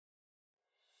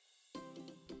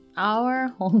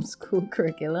our homeschool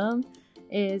curriculum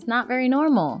is not very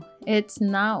normal. It's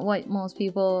not what most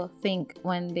people think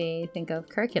when they think of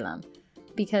curriculum,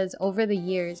 because over the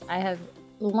years I have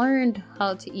learned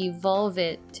how to evolve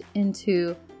it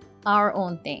into our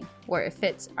own thing, where it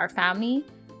fits our family,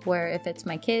 where it fits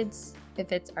my kids, it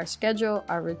fits our schedule,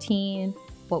 our routine,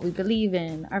 what we believe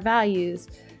in, our values,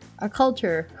 our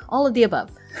culture, all of the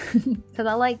above. Because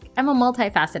I'm a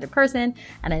multifaceted person,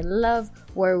 and I love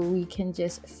where we can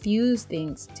just fuse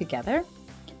things together.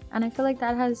 And I feel like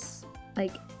that has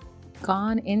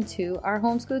gone into our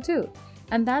homeschool too.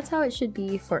 And that's how it should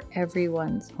be for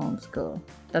everyone's homeschool.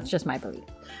 That's just my belief.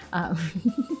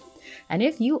 And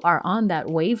if you are on that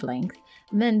wavelength,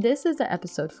 then this is the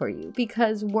episode for you,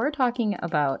 because we're talking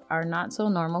about our not so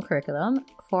normal curriculum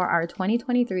for our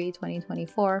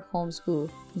 2023-2024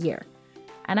 homeschool year.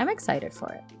 And I'm excited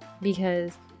for it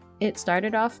because it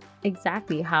started off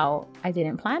exactly how I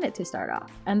didn't plan it to start off.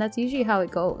 And that's usually how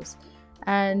it goes.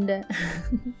 And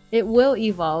it will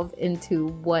evolve into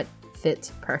what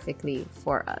fits perfectly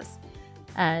for us.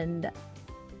 And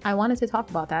I wanted to talk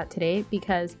about that today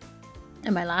because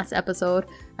in my last episode,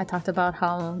 I talked about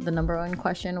how the number one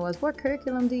question was, what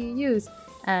curriculum do you use?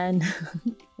 And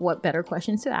what better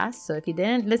questions to ask. So if you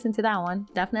didn't listen to that one,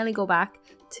 definitely go back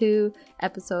to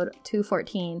episode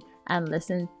 214 and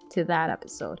listen to that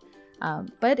episode.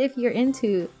 But if you're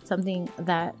into something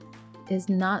that is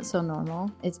not so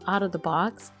normal, it's out of the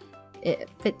box,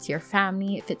 it fits your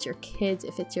family, it fits your kids,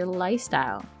 it fits your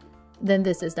lifestyle, then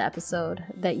this is the episode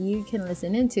that you can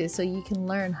listen into so you can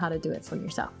learn how to do it for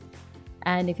yourself.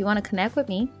 And if you want to connect with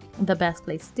me, the best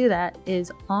place to do that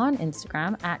is on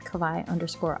Instagram at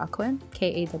Kawai_Ahquin,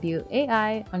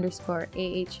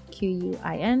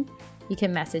 KAWAI_AHQUIN. You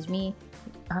can message me,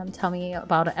 tell me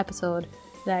about an episode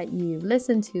that you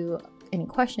listened to, any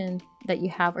question that you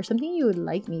have, or something you would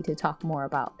like me to talk more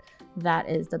about. That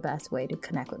is the best way to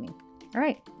connect with me. All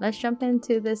right, let's jump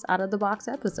into this out of the box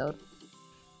episode.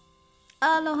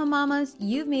 Aloha mamas,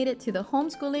 you've made it to the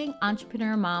Homeschooling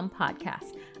Entrepreneur Mom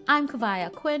podcast. I'm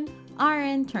Kawai Ahquin,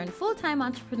 RN turned full-time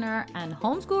entrepreneur and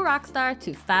homeschool rockstar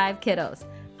to 5 kiddos.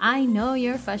 I know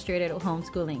you're frustrated with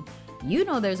homeschooling. You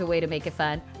know there's a way to make it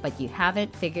fun, but you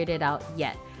haven't figured it out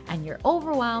yet. And you're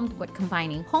overwhelmed with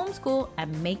combining homeschool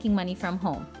and making money from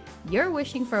home. You're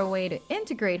wishing for a way to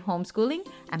integrate homeschooling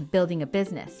and building a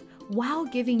business while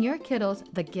giving your kiddos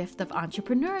the gift of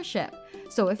entrepreneurship.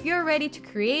 So if you're ready to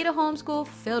create a homeschool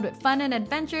filled with fun and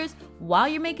adventures while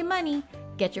you're making money,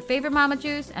 get your favorite mama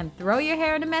juice and throw your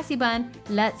hair in a messy bun.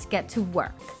 Let's get to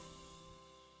work.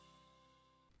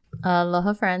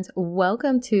 Aloha friends,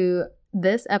 welcome to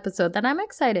this episode that I'm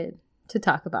excited to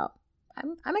talk about.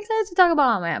 I'm excited to talk about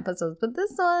all my episodes, but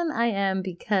this one I am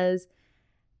because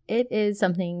it is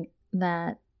something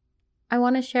that I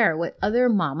want to share with other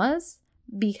mamas,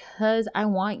 because I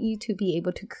want you to be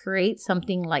able to create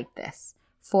something like this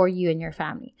for you and your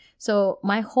family. So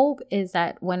my hope is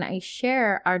that when I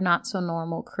share our not so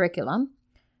normal curriculum,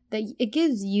 that it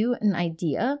gives you an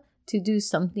idea to do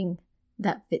something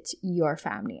that fits your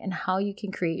family and how you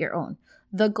can create your own.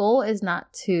 The goal is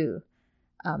not to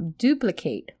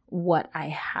duplicate what I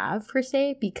have per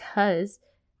se, because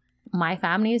my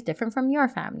family is different from your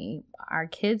family. Our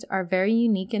kids are very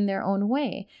unique in their own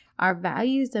way. Our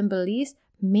values and beliefs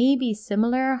may be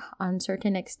similar on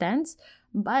certain extents,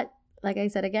 but like I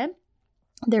said again,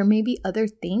 there may be other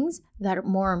things that are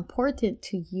more important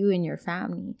to you and your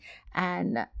family.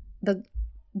 And the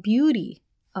beauty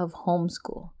of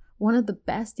homeschool, one of the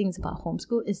best things about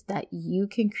homeschool is that you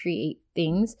can create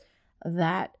things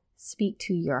that speak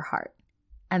to your heart.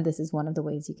 And this is one of the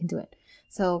ways you can do it.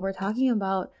 So we're talking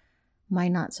about my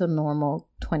not so normal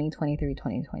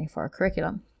 2023-2024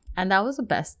 curriculum. And that was the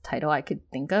best title I could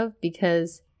think of,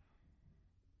 because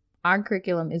our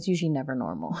curriculum is usually never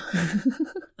normal.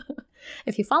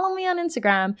 If you follow me on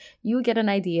Instagram, you get an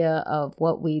idea of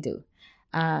what we do.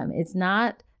 It's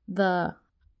not the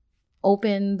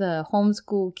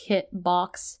homeschool kit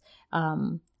box.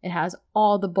 It has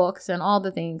all the books and all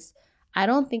the things. I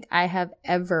don't think I have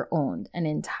ever owned an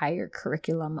entire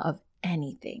curriculum of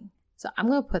anything. So I'm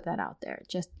going to put that out there.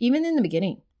 Just even in the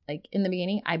beginning,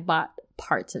 I bought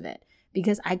parts of it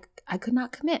because I could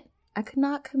not commit. I could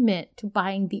not commit to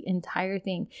buying the entire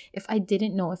thing if I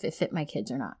didn't know if it fit my kids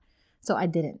or not. So I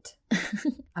didn't.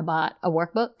 I bought a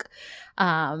workbook.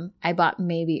 I bought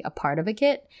maybe a part of a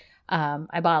kit.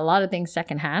 I bought a lot of things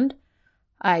secondhand.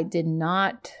 I did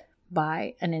not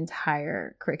buy an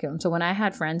entire curriculum. So when I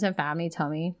had friends and family tell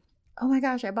me, oh my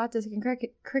gosh, I bought this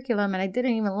curriculum and I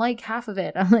didn't even like half of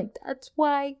it, I'm like, that's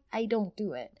why I don't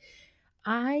do it.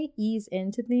 I ease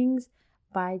into things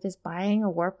by just buying a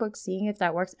workbook, seeing if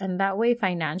that works. And that way,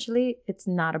 financially, it's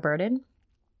not a burden.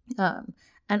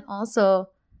 And also,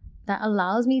 that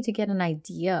allows me to get an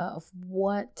idea of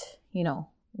what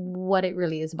it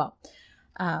really is about.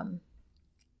 And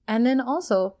then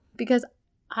also, because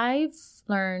I've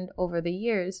learned over the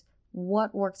years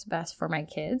what works best for my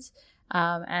kids.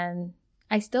 And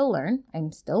I still learn.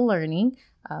 I'm still learning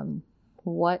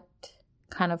what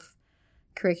kind of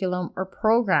curriculum or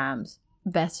programs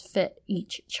best fit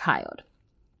each child.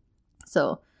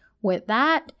 So with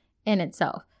that in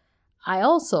itself,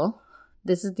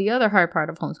 this is the other hard part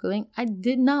of homeschooling, I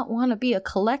did not want to be a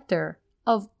collector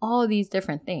of all these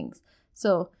different things.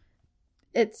 So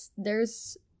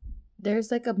there's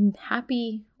like a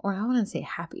happy, or I want to say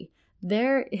happy,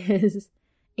 there is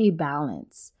a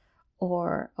balance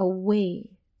or a way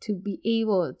to be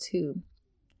able to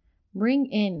bring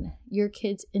in your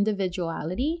kids'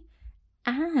 individuality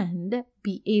and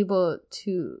be able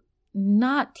to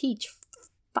not teach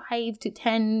 5 to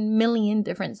 10 million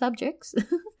different subjects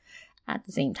at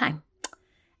the same time.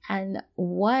 And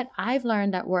what I've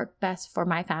learned that worked best for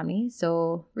my family.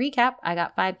 So recap, I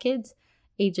got 5 kids,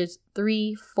 ages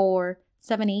 3, 4,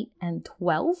 7, 8, and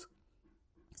 12.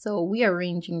 So we are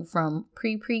ranging from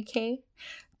pre-K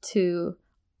to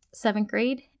 7th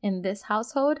grade in this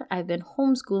household. I've been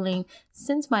homeschooling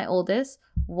since my oldest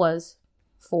was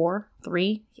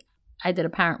 3. I did a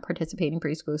parent participating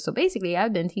preschool. So basically,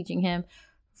 I've been teaching him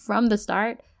from the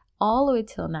start all the way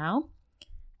till now.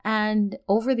 And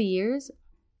over the years,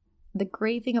 the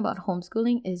great thing about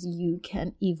homeschooling is you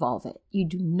can evolve it. You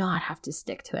do not have to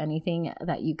stick to anything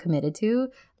that you committed to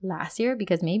last year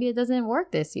because maybe it doesn't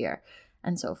work this year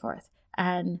and so forth.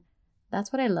 And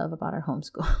that's what I love about our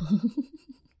homeschool.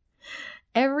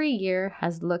 Every year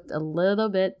has looked a little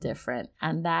bit different,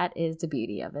 and that is the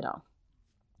beauty of it all.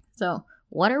 So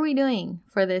what are we doing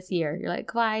for this year? You're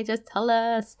like, why? Just tell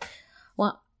us.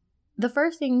 Well, the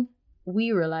first thing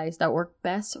we realized that worked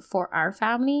best for our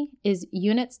family is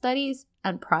unit studies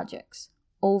and projects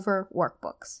over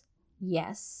workbooks.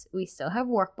 Yes, we still have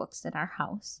workbooks in our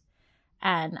house,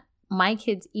 and my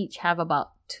kids each have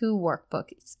about 2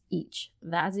 workbooks each.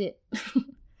 That's it.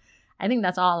 I think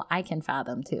that's all I can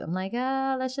fathom too. I'm like,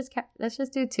 let's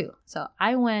just do 2. So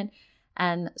I went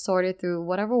and sorted through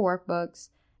whatever workbooks,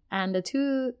 and the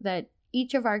 2 that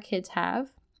each of our kids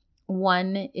have,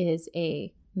 one is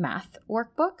a math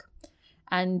workbook,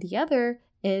 and the other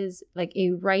is like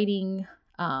a writing,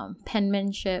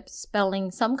 penmanship,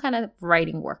 spelling, some kind of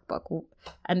writing workbook,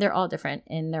 and they're all different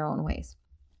in their own ways.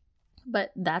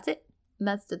 But that's it.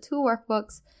 That's the 2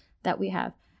 workbooks that we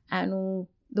have. And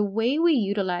the way we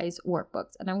utilize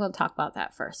workbooks, and I'm going to talk about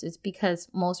that first, is because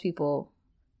most people,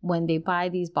 when they buy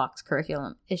these box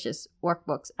curriculum, it's just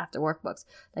workbooks after workbooks.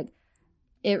 Like,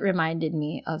 it reminded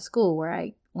me of school, where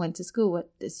I went to school with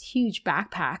this huge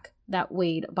backpack that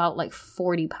weighed about like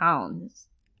 40 pounds.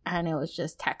 And it was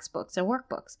just textbooks and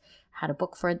workbooks. Had a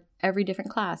book for every different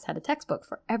class, had a textbook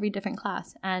for every different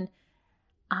class. And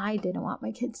I didn't want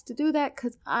my kids to do that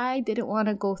because I didn't want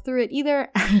to go through it either.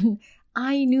 And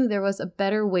I knew there was a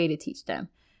better way to teach them.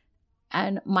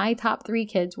 And my top 3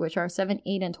 kids, which are 7,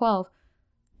 8, and 12,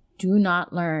 do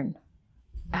not learn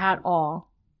at all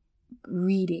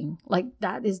reading. Like,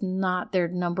 that is not their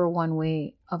number one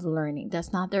way of learning.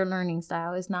 That's not their learning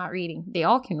style, is not reading. They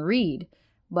all can read,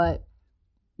 but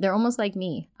they're almost like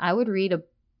me. I would read a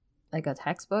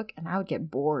textbook and I would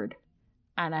get bored.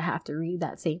 And I have to read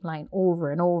that same line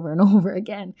over and over and over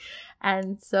again.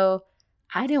 And so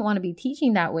I didn't want to be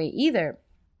teaching that way either,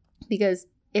 because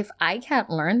if I can't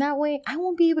learn that way, I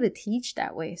won't be able to teach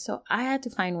that way. So I had to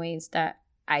find ways that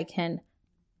I can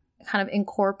kind of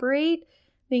incorporate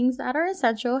things that are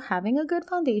essential, having a good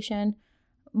foundation,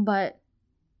 but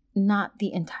not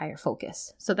the entire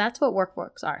focus. So that's what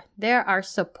workbooks are. There are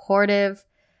supportive,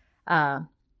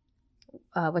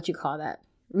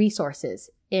 resources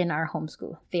in our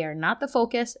homeschool. They are not the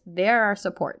focus. They are our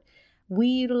support. We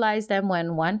utilize them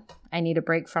when, 1, I need a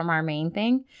break from our main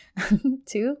thing.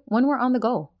 2, when we're on the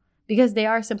go, because they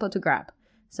are simple to grab.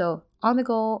 So on the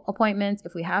go appointments,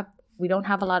 if we don't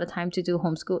have a lot of time to do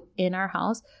homeschool in our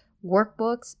house,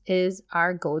 workbooks is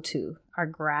our go-to, our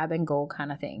grab and go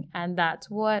kind of thing. And that's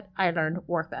what I learned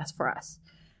worked best for us.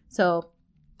 So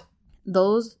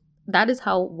that is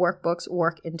how workbooks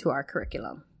work into our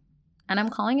curriculum. And I'm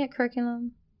calling it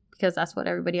curriculum because that's what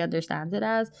everybody understands it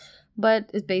as, but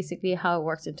it's basically how it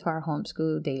works into our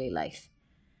homeschool daily life.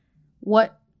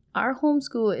 What our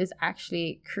homeschool is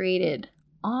actually created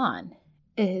on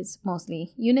is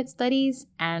mostly unit studies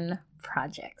and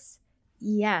projects.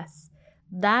 Yes,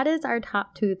 that is our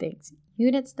top 2 things,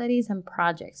 unit studies and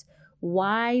projects.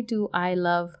 Why do I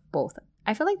love both?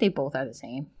 I feel like they both are the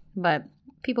same, but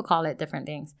people call it different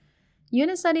things.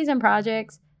 Unit studies and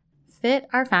projects fit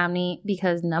our family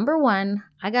because number one,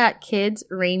 I got kids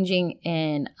ranging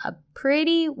in a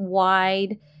pretty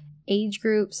wide age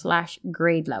group /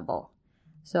 grade level.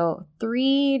 So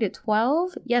 3 to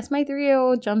 12, yes, my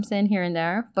 3-year-old jumps in here and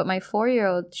there, but my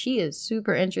 4-year-old, she is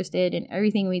super interested in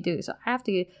everything we do. So I have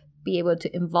to be able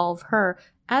to involve her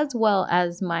as well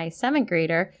as my 7th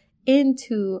grader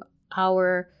into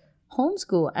our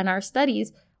homeschool and our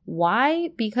studies. Why?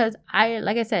 Because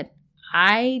like I said,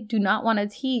 I do not want to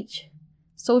teach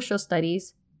social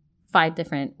studies 5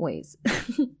 different ways.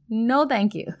 No,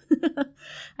 thank you.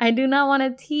 I do not want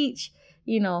to teach,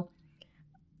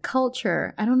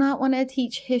 culture. I do not want to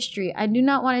teach history. I do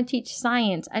not want to teach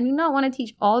science. I do not want to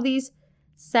teach all these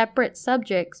separate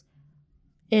subjects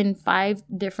in 5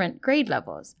 different grade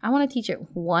levels. I want to teach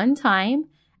it one time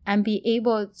and be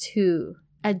able to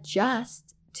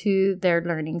adjust to their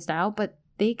learning style, but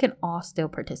they can all still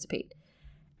participate.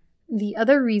 The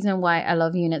other reason why I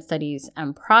love unit studies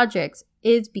and projects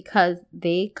is because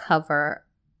they cover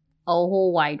a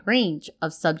whole wide range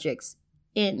of subjects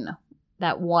in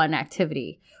that one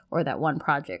activity or that one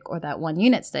project or that one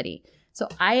unit study. So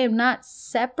I am not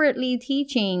separately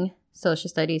teaching social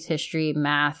studies, history,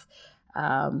 math,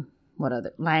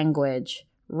 language,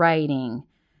 writing,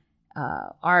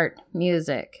 art,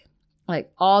 music,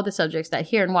 like all the subjects that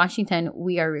here in Washington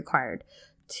we are required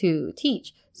to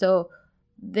teach. So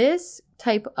this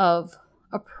type of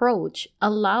approach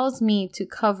allows me to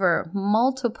cover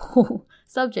multiple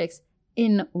subjects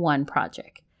in one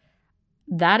project.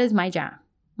 That is my jam.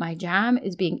 My jam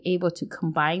is being able to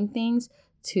combine things,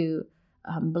 to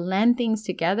blend things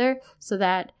together so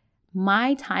that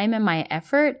my time and my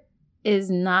effort is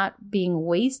not being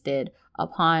wasted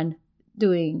upon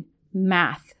doing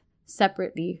math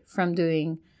separately from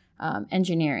doing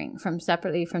engineering,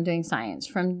 separately from doing science,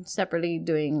 from separately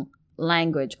doing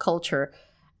language, culture,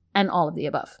 and all of the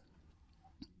above.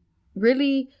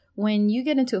 Really, when you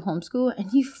get into homeschool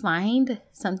and you find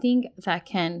something that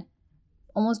can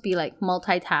almost be like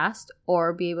multitasked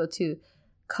or be able to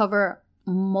cover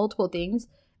multiple things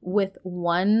with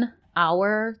 1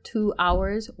 hour, 2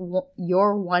 hours,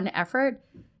 your one effort,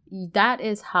 that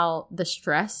is how the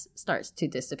stress starts to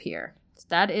disappear.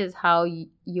 That is how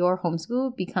your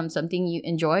homeschool becomes something you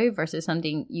enjoy versus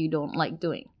something you don't like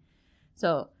doing.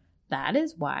 So that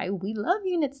is why we love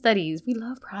unit studies. We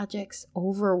love projects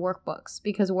over workbooks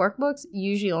because workbooks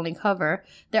usually only cover,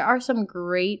 there are some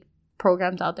great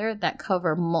programs out there that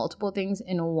cover multiple things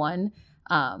in one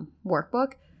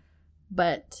workbook,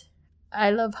 but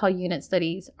I love how unit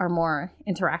studies are more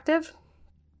interactive.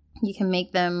 You can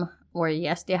make them where,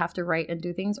 yes, they have to write and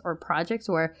do things, or projects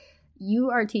where you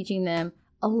are teaching them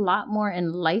a lot more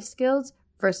in life skills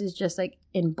versus just like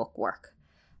in book work.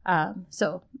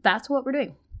 So that's what we're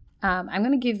doing. I'm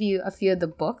going to give you a few of the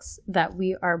books that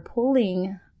we are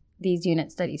pulling these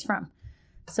unit studies from.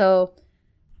 So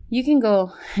you can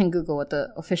go and Google what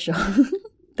the official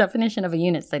definition of a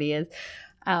unit study is.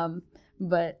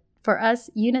 But for us,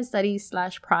 unit studies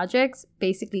 / projects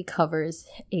basically covers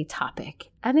a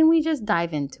topic. And then we just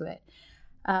dive into it.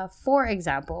 For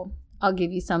example, I'll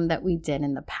give you some that we did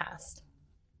in the past.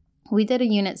 We did a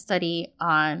unit study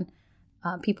on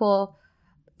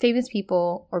famous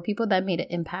people or people that made an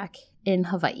impact in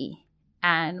Hawaii.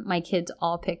 And my kids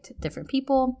all picked different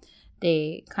people.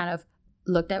 They kind of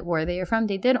looked at where they are from.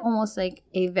 They did almost like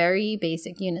a very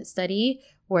basic unit study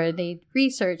where they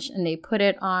researched and they put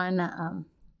it on,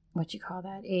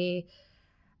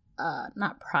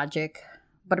 not project,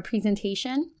 but a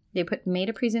presentation. They made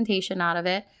a presentation out of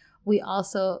it. We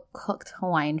also cooked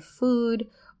Hawaiian food.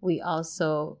 We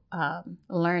also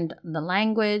learned the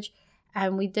language.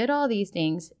 And we did all these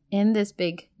things in this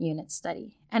big unit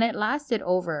study. And it lasted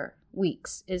over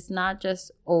weeks. It's not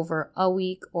just over a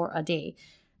week or a day.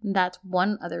 That's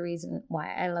one other reason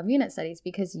why I love unit studies,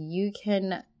 because you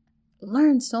can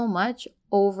learn so much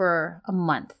over a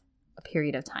month, a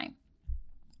period of time.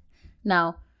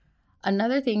 Now,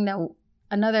 another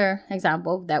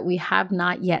example that we have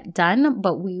not yet done,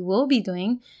 but we will be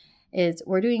doing, is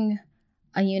we're doing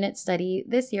a unit study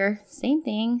this year. Same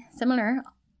thing, similar,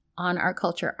 on our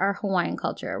culture, our Hawaiian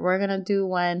culture. We're going to do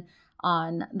one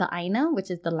on the Aina, which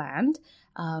is the land,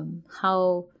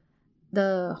 how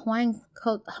the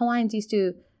Hawaiians used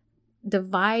to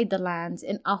divide the lands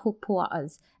in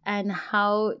ahupua'as, and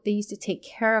how they used to take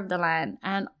care of the land,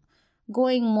 and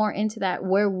going more into that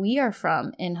where we are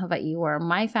from in Hawaii, where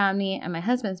my family and my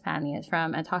husband's family is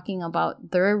from, and talking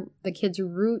about the kids'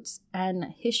 roots and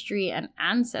history and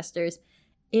ancestors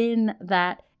in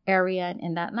that area and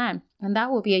in that land. And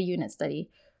that will be a unit study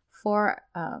for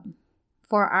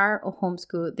our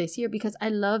homeschool this year, because I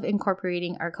love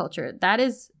incorporating our culture. That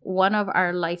is one of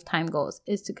our lifetime goals,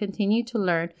 is to continue to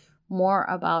learn more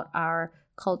about our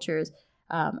cultures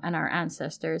and our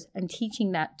ancestors, and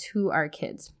teaching that to our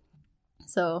kids.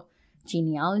 So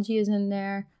genealogy is in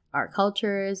there, our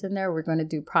culture is in there. We're going to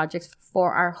do projects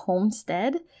for our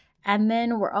homestead. And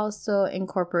then we're also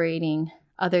incorporating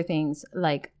other things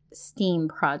like STEAM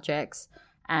projects.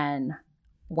 And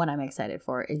what I'm excited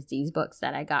for is these books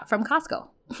that I got from Costco.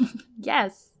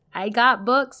 Yes, I got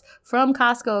books from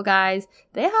Costco, guys.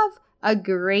 They have a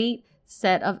great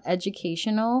set of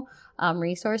educational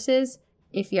resources.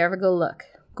 If you ever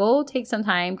go take some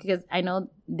time, because I know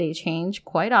they change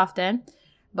quite often.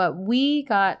 But we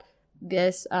got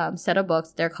this set of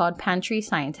books. They're called Pantry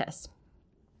Scientists.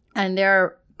 And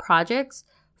they're projects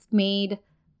made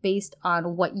based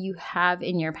on what you have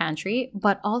in your pantry.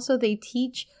 But also they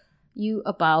teach you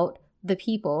about the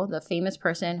people, the famous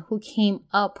person who came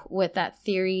up with that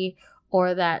theory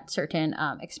or that certain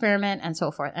experiment and so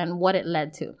forth, and what it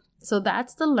led to. So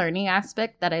that's the learning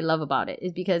aspect that I love about it,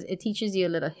 is because it teaches you a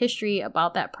little history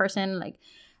about that person, like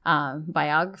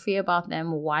biography about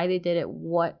them, why they did it,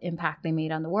 what impact they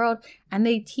made on the world, and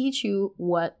they teach you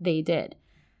what they did.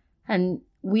 And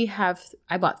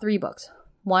I bought 3 books.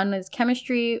 One is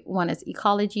chemistry, one is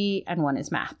ecology, and one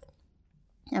is math.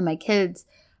 And my kids,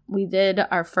 we did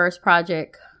our first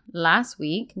project last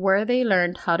week where they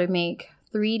learned how to make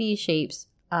 3D shapes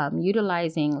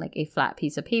utilizing like a flat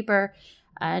piece of paper.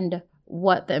 And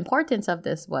what the importance of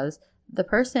this was, the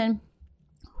person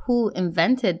who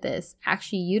invented this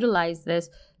actually utilized this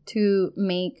to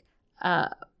make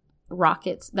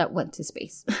rockets that went to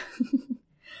space.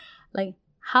 Like,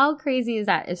 how crazy is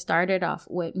that? It started off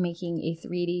with making a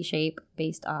 3D shape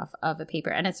based off of a paper,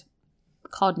 and it's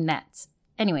called nets.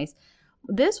 Anyways,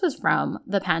 this was from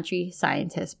the Pantry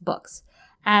Scientist books.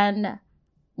 And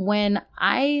when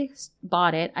I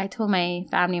bought it, I told my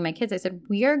family, my kids, I said,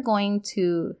 we are going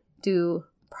to do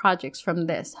projects from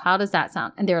this. How does that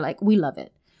sound? And they're like, we love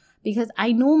it. Because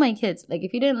I know my kids, like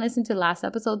if you didn't listen to the last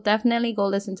episode, definitely go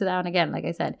listen to that one again, like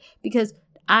I said. Because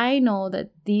I know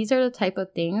that these are the type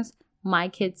of things my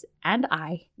kids and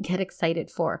I get excited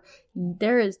for.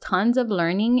 There is tons of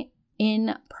learning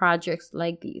in projects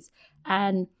like these.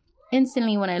 And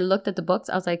instantly when I looked at the books,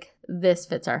 I was like, this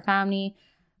fits our family.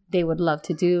 They would love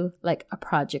to do like a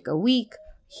project a week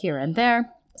here and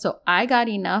there. So I got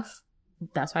enough.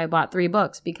 That's why I bought 3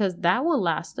 books, because that will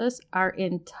last us our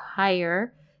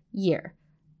entire year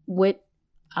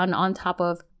on top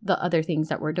of the other things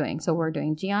that we're doing. So we're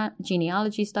doing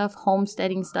genealogy stuff,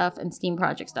 homesteading stuff, and STEAM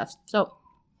project stuff. So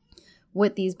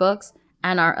with these books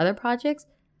and our other projects,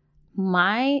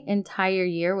 my entire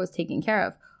year was taken care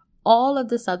of. All of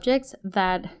the subjects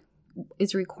that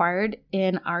is required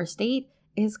in our state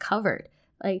is covered.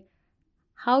 Like,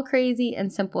 how crazy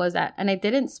and simple is that? And I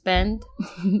didn't spend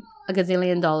a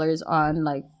gazillion dollars on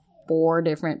like 5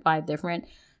 different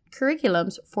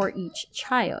curriculums for each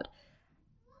child.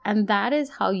 And that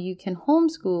is how you can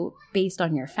homeschool based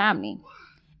on your family.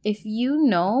 If you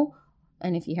know,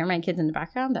 and if you hear my kids in the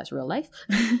background, that's real life.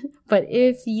 But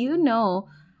if you know,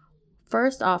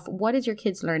 first off, what is your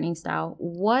kid's learning style?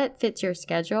 What fits your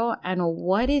schedule? And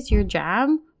what is your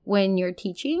jam when you're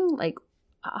teaching? Like,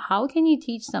 how can you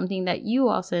teach something that you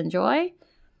also enjoy?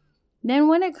 Then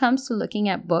when it comes to looking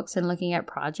at books and looking at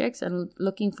projects and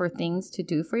looking for things to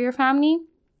do for your family,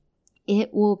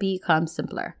 it will become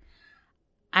simpler.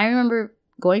 I remember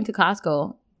going to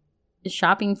Costco,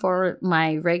 shopping for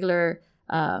my regular,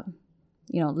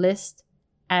 list.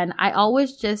 And I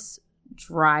always just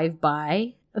drive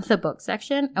by the book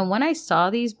section. And when I saw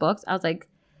these books, I was like,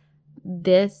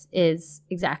 this is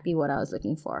exactly what I was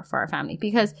looking for our family.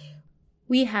 Because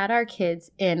we had our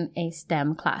kids in a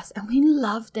STEM class and we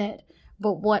loved it.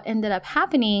 But what ended up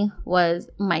happening was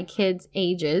my kids'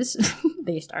 ages,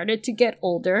 they started to get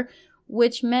older,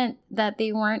 which meant that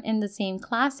they weren't in the same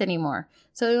class anymore.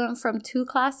 So we went from 2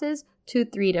 classes to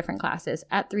 3 different classes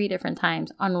at 3 different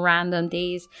times on random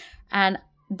days. And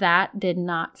that did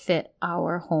not fit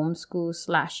our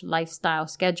homeschool/lifestyle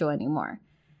schedule anymore.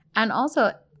 And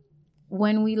also,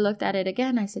 when we looked at it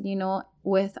again, I said,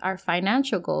 with our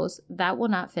financial goals, that will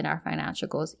not fit our financial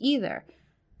goals either.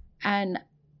 And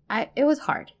it was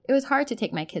hard. It was hard to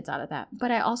take my kids out of that. But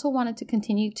I also wanted to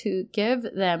continue to give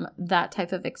them that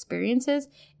type of experiences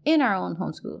in our own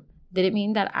homeschool. Did it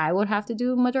mean that I would have to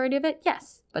do a majority of it?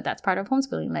 Yes. But that's part of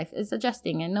homeschooling. Life is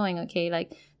adjusting and knowing, okay,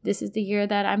 like this is the year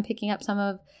that I'm picking up some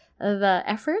of the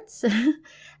efforts.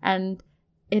 And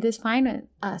it is fine with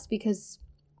us because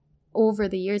over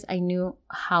the years, I knew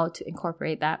how to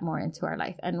incorporate that more into our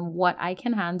life and what I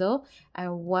can handle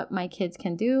and what my kids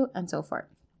can do and so forth.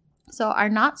 So our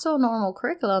not so normal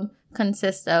curriculum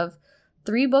consists of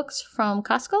 3 books from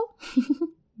Costco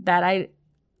that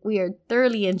we are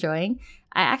thoroughly enjoying.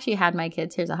 I actually had my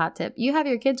kids, here's a hot tip. You have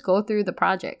your kids go through the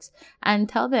projects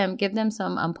and give them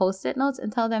some Post-it notes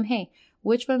and tell them, hey,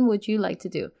 which one would you like to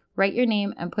do? Write your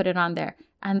name and put it on there.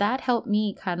 And that helped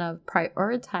me kind of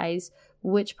prioritize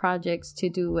which projects to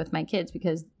do with my kids,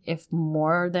 because if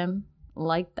more of them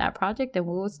like that project, then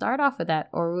we would start off with that,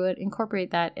 or we would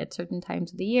incorporate that at certain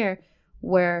times of the year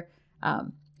where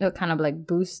it'll kind of like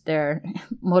boost their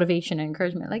motivation and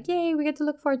encouragement. Like, yay, we get to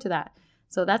look forward to that.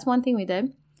 So that's one thing we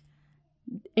did.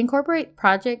 Incorporate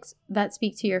projects that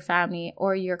speak to your family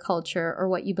or your culture or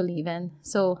what you believe in.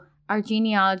 So our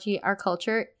genealogy, our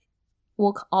culture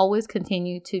will always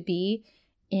continue to be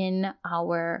in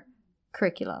our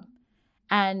curriculum.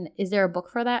 And is there a book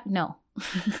for that? No,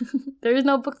 there is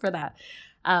no book for that.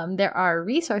 There are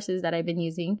resources that I've been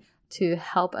using to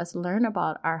help us learn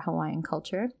about our Hawaiian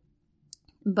culture.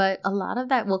 But a lot of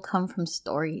that will come from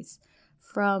stories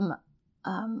from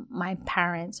my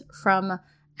parents, from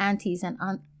aunties and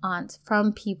aunts,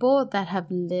 from people that have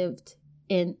lived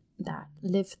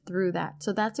through that.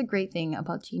 So that's a great thing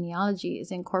about genealogy,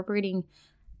 is incorporating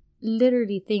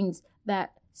literally things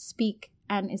that speak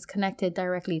and is connected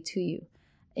directly to you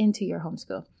into your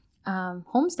homeschool.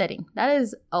 Homesteading, that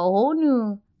is a whole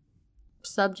new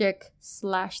subject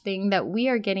 / thing that we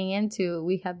are getting into.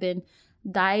 We have been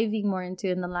diving more into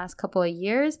in the last couple of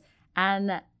years,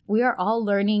 and we are all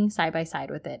learning side by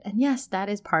side with it. And yes, that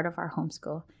is part of our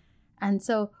homeschool. And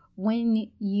so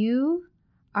when you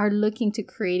are looking to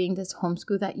creating this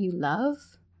homeschool that you love,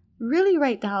 really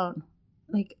write down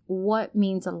like what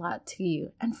means a lot to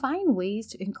you and find ways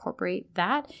to incorporate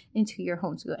that into your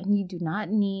homeschool. And you do not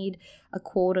need a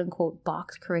quote unquote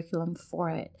box curriculum for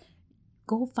it.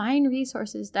 Go find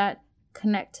resources that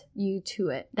connect you to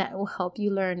it, that will help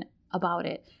you learn about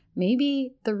it.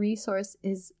 Maybe the resource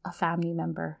is a family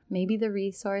member. Maybe the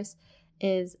resource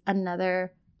is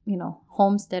another,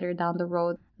 homesteader down the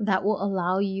road that will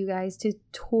allow you guys to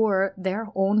tour their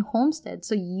own homestead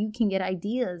so you can get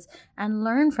ideas and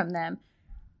learn from them.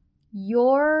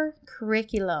 Your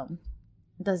curriculum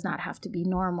does not have to be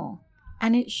normal,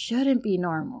 and it shouldn't be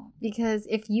normal, because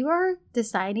if you are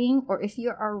deciding or if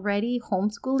you're already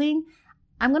homeschooling,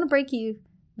 I'm going to break you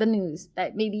the news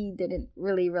that maybe you didn't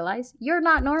really realize. You're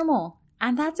not normal.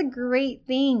 And that's a great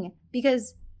thing,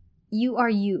 because you are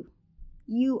you.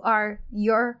 You are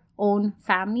your own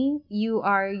family. You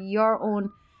are your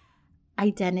own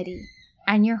identity.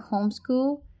 And your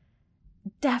homeschool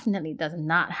definitely does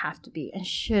not have to be and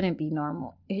shouldn't be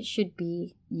normal. It should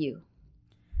be you.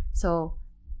 So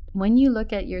when you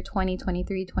look at your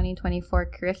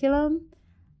 2023-2024 curriculum,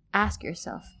 ask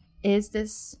yourself, is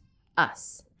this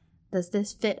us? Does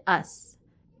this fit us?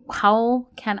 How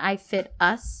can I fit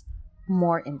us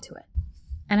more into it?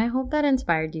 And I hope that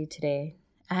inspired you today.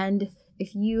 And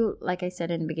if you, like I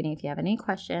said in the beginning, if you have any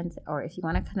questions or if you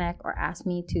want to connect or ask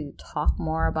me to talk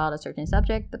more about a certain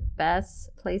subject, the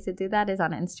best place to do that is on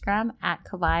Instagram at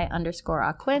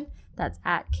Kawai_Ahquin. That's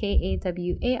at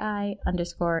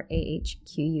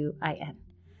KAWAI_AHQUIN.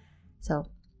 So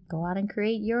go out and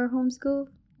create your homeschool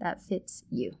that fits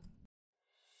you.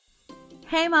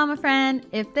 Hey, mama friend,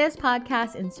 if this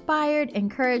podcast inspired,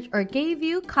 encouraged, or gave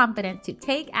you confidence to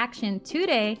take action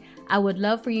today, I would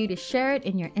love for you to share it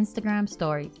in your Instagram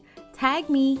stories. Tag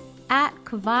me at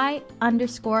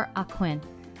Kawai_Ahquin.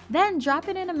 Then drop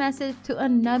it in a message to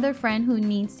another friend who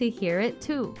needs to hear it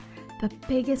too. The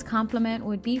biggest compliment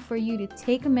would be for you to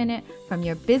take a minute from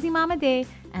your busy mama day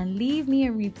and leave me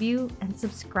a review and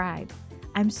subscribe.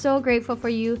 I'm so grateful for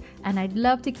you, and I'd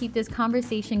love to keep this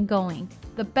conversation going.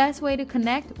 The best way to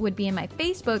connect would be in my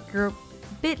Facebook group,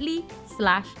 bit.ly/HEM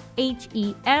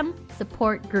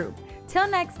support group. Till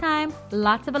next time,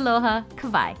 lots of aloha,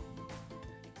 Kawai.